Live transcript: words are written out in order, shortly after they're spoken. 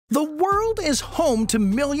The world is home to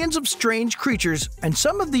millions of strange creatures, and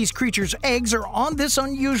some of these creatures' eggs are on this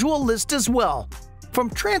unusual list as well. From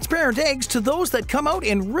transparent eggs to those that come out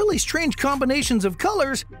in really strange combinations of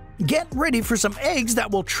colors, get ready for some eggs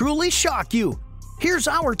that will truly shock you. Here's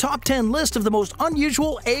our top 10 list of the most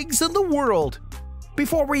unusual eggs in the world.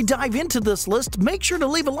 Before we dive into this list, make sure to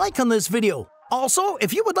leave a like on this video. Also,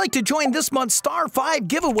 if you would like to join this month's Star 5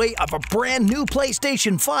 giveaway of a brand new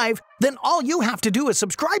PlayStation 5, then all you have to do is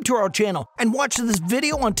subscribe to our channel and watch this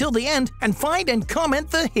video until the end and find and comment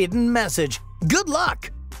the hidden message. Good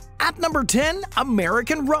luck! At number 10,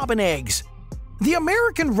 American Robin Eggs. The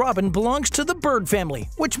American robin belongs to the bird family,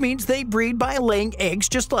 which means they breed by laying eggs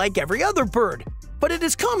just like every other bird. But it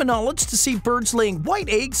is common knowledge to see birds laying white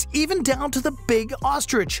eggs even down to the big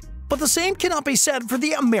ostrich. But the same cannot be said for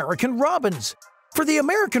the American robins. For the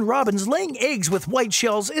American robins, laying eggs with white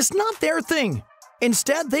shells is not their thing.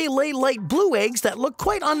 Instead, they lay light blue eggs that look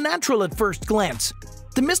quite unnatural at first glance.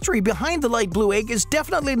 The mystery behind the light blue egg is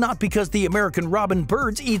definitely not because the American robin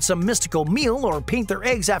birds eat some mystical meal or paint their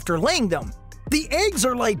eggs after laying them. The eggs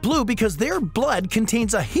are light blue because their blood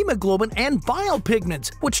contains a hemoglobin and bile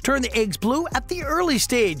pigments, which turn the eggs blue at the early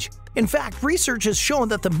stage. In fact, research has shown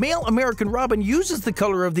that the male American robin uses the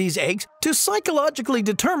color of these eggs to psychologically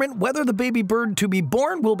determine whether the baby bird to be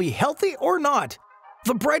born will be healthy or not.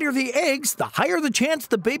 The brighter the eggs, the higher the chance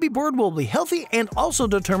the baby bird will be healthy, and also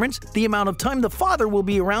determines the amount of time the father will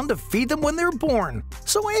be around to feed them when they're born.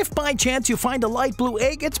 So if by chance you find a light blue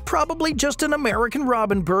egg, it's probably just an American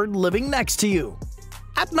robin bird living next to you.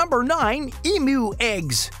 At number 9, Emu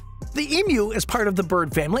Eggs. The emu is part of the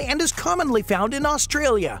bird family and is commonly found in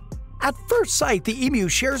Australia. At first sight, the emu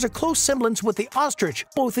shares a close semblance with the ostrich,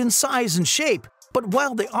 both in size and shape. But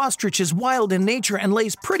while the ostrich is wild in nature and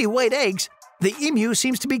lays pretty white eggs, the emu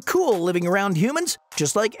seems to be cool living around humans,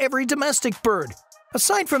 just like every domestic bird.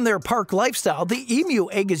 Aside from their park lifestyle, the emu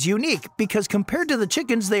egg is unique because compared to the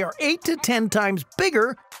chickens, they are 8 to 10 times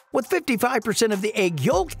bigger, with 55% of the egg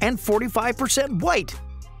yolk and 45% white.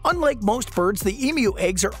 Unlike most birds, the emu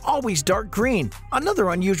eggs are always dark green. Another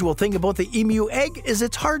unusual thing about the emu egg is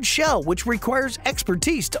its hard shell, which requires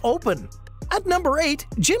expertise to open. At number 8,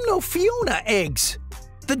 Gymnophiona Eggs.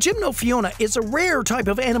 The Gymnophiona is a rare type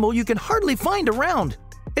of animal you can hardly find around.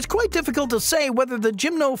 It's quite difficult to say whether the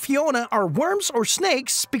Gymnophiona are worms or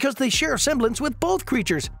snakes because they share a semblance with both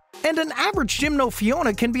creatures, and an average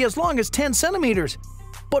Gymnophiona can be as long as 10 centimeters.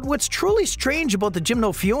 But what's truly strange about the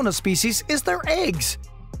Gymnophiona species is their eggs.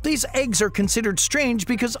 These eggs are considered strange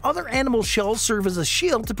because other animal shells serve as a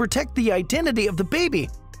shield to protect the identity of the baby.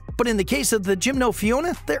 But in the case of the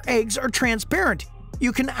Gymnophiona, their eggs are transparent.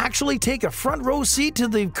 You can actually take a front row seat to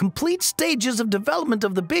the complete stages of development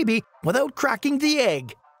of the baby without cracking the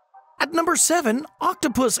egg. At number 7,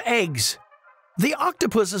 Octopus Eggs. The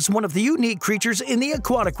octopus is one of the unique creatures in the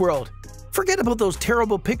aquatic world. Forget about those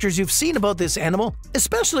terrible pictures you've seen about this animal,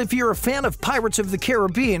 especially if you're a fan of Pirates of the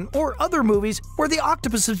Caribbean or other movies where the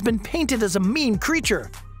octopus has been painted as a mean creature.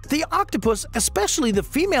 The octopus, especially the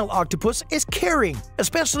female octopus, is caring,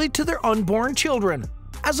 especially to their unborn children.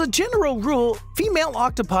 As a general rule, female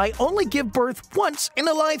octopi only give birth once in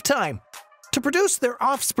a lifetime. To produce their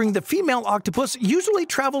offspring, the female octopus usually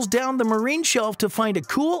travels down the marine shelf to find a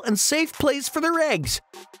cool and safe place for their eggs.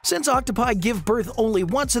 Since octopi give birth only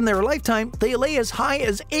once in their lifetime, they lay as high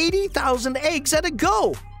as 80,000 eggs at a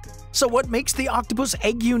go. So what makes the octopus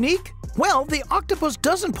egg unique? Well, the octopus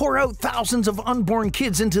doesn't pour out thousands of unborn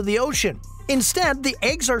kids into the ocean. Instead, the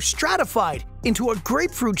eggs are stratified into a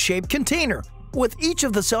grapefruit-shaped container, with each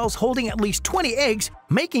of the cells holding at least 20 eggs,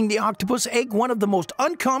 making the octopus egg one of the most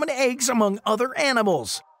uncommon eggs among other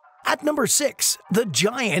animals. At number 6, the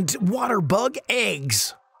giant water bug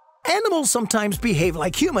eggs. Animals sometimes behave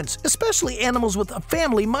like humans, especially animals with a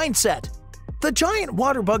family mindset. The giant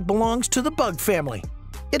water bug belongs to the bug family.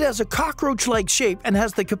 It has a cockroach-like shape and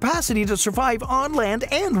has the capacity to survive on land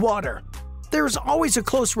and water. There is always a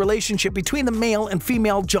close relationship between the male and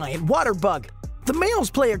female giant water bug. The males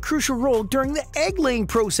play a crucial role during the egg-laying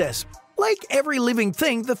process. Like every living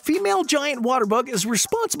thing, the female giant water bug is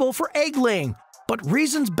responsible for egg-laying. But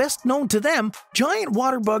reasons best known to them, giant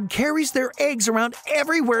water bug carries their eggs around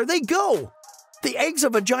everywhere they go. The eggs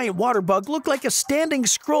of a giant water bug look like a standing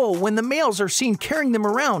scroll when the males are seen carrying them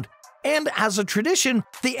around. And as a tradition,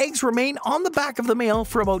 the eggs remain on the back of the male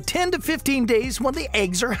for about 10 to 15 days when the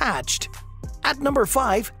eggs are hatched. At number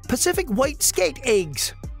 5, Pacific White Skate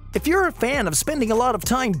Eggs. If you're a fan of spending a lot of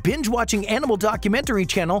time binge-watching animal documentary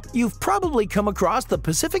channel, you've probably come across the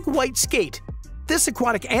Pacific White Skate. This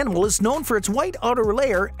aquatic animal is known for its white outer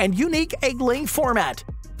layer and unique egg-laying format.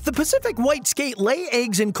 The Pacific white skate lay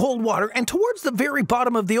eggs in cold water and towards the very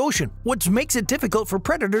bottom of the ocean, which makes it difficult for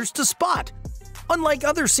predators to spot. Unlike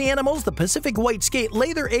other sea animals, the Pacific white skate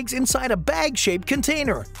lay their eggs inside a bag-shaped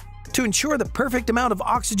container. To ensure the perfect amount of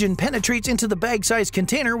oxygen penetrates into the bag-sized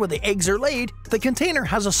container where the eggs are laid, the container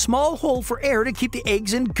has a small hole for air to keep the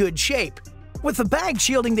eggs in good shape. With the bag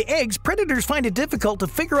shielding the eggs, predators find it difficult to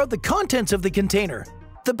figure out the contents of the container.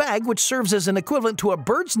 The bag, which serves as an equivalent to a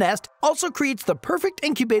bird's nest, also creates the perfect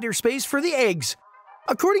incubator space for the eggs.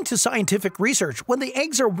 According to scientific research, when the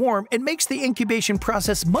eggs are warm, it makes the incubation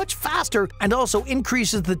process much faster and also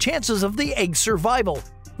increases the chances of the egg's survival.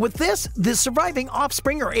 With this, the surviving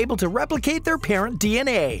offspring are able to replicate their parent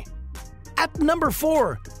DNA. At number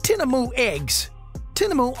 4, Tinamou eggs.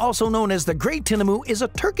 Tinamou, also known as the Great Tinamou, is a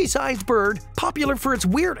turkey-sized bird popular for its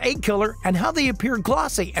weird egg color and how they appear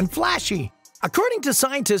glossy and flashy. According to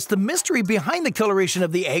scientists, the mystery behind the coloration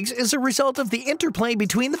of the eggs is a result of the interplay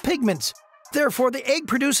between the pigments. Therefore, the egg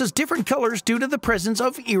produces different colors due to the presence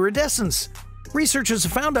of iridescence. Researchers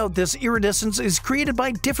have found out this iridescence is created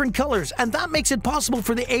by different colors, and that makes it possible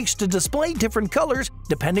for the eggs to display different colors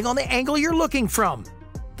depending on the angle you're looking from.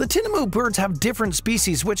 The Tinamou birds have different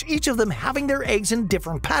species, which each of them having their eggs in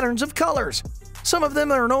different patterns of colors. Some of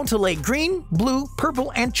them are known to lay green, blue,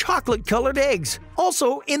 purple, and chocolate-colored eggs.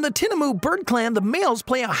 Also, in the Tinamou bird clan, the males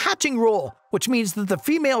play a hatching role, which means that the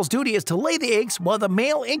female's duty is to lay the eggs while the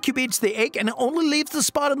male incubates the egg and only leaves the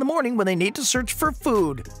spot in the morning when they need to search for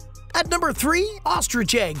food. At number 3,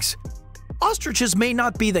 ostrich eggs. Ostriches may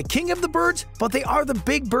not be the king of the birds, but they are the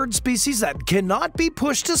big bird species that cannot be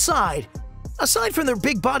pushed aside. Aside from their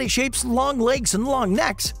big body shapes, long legs, and long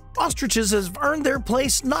necks, ostriches have earned their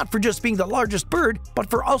place not for just being the largest bird,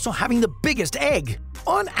 but for also having the biggest egg.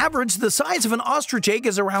 On average, the size of an ostrich egg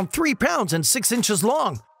is around 3 pounds and 6 inches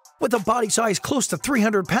long. With a body size close to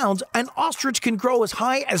 300 pounds, an ostrich can grow as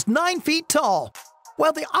high as 9 feet tall.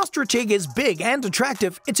 While the ostrich egg is big and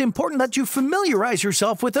attractive, it's important that you familiarize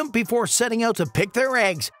yourself with them before setting out to pick their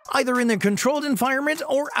eggs, either in a controlled environment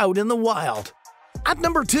or out in the wild. At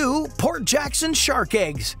number 2, Port Jackson shark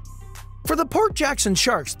eggs. For the Port Jackson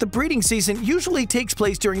sharks, the breeding season usually takes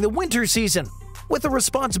place during the winter season. With the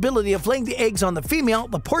responsibility of laying the eggs on the female,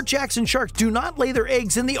 the Port Jackson sharks do not lay their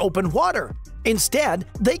eggs in the open water. Instead,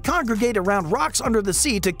 they congregate around rocks under the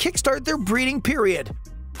sea to kickstart their breeding period.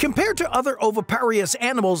 Compared to other oviparous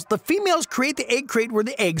animals, the females create the egg crate where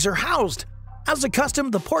the eggs are housed. As a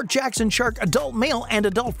custom, the Port Jackson shark adult male and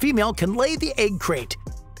adult female can lay the egg crate.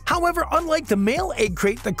 However, unlike the male egg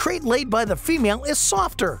crate, the crate laid by the female is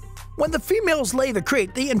softer. When the females lay the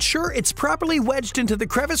crate, they ensure it's properly wedged into the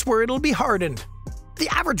crevice where it'll be hardened. The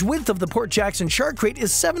average width of the Port Jackson shark crate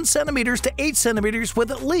is 7 centimeters to 8 centimeters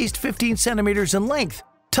with at least 15 centimeters in length,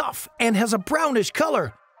 tough, and has a brownish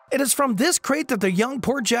color. It is from this crate that the young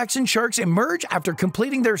Port Jackson sharks emerge after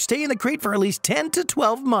completing their stay in the crate for at least 10 to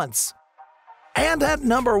 12 months. And at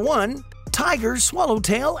number 1, tiger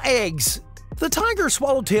swallowtail eggs. The tiger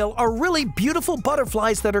swallowtail are really beautiful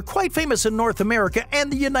butterflies that are quite famous in North America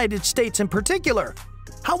and the United States in particular.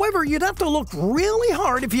 However, you'd have to look really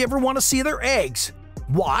hard if you ever want to see their eggs.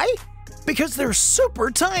 Why? Because they're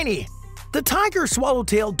super tiny. The tiger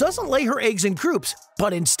swallowtail doesn't lay her eggs in groups,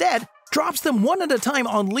 but instead drops them one at a time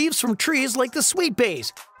on leaves from trees like the sweet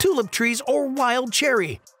bays, tulip trees, or wild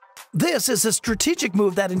cherry. This is a strategic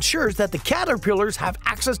move that ensures that the caterpillars have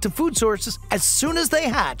access to food sources as soon as they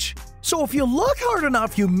hatch. So if you look hard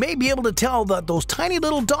enough, you may be able to tell that those tiny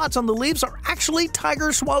little dots on the leaves are actually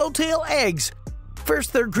tiger swallowtail eggs.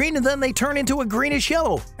 First they're green and then they turn into a greenish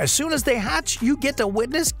yellow. As soon as they hatch, you get to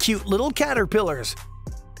witness cute little caterpillars.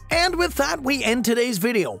 And with that, we end today's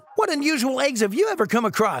video. What unusual eggs have you ever come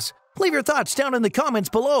across? Leave your thoughts down in the comments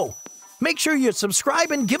below. Make sure you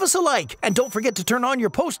subscribe and give us a like, and don't forget to turn on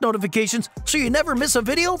your post notifications so you never miss a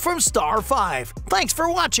video from Star 5. Thanks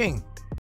for watching!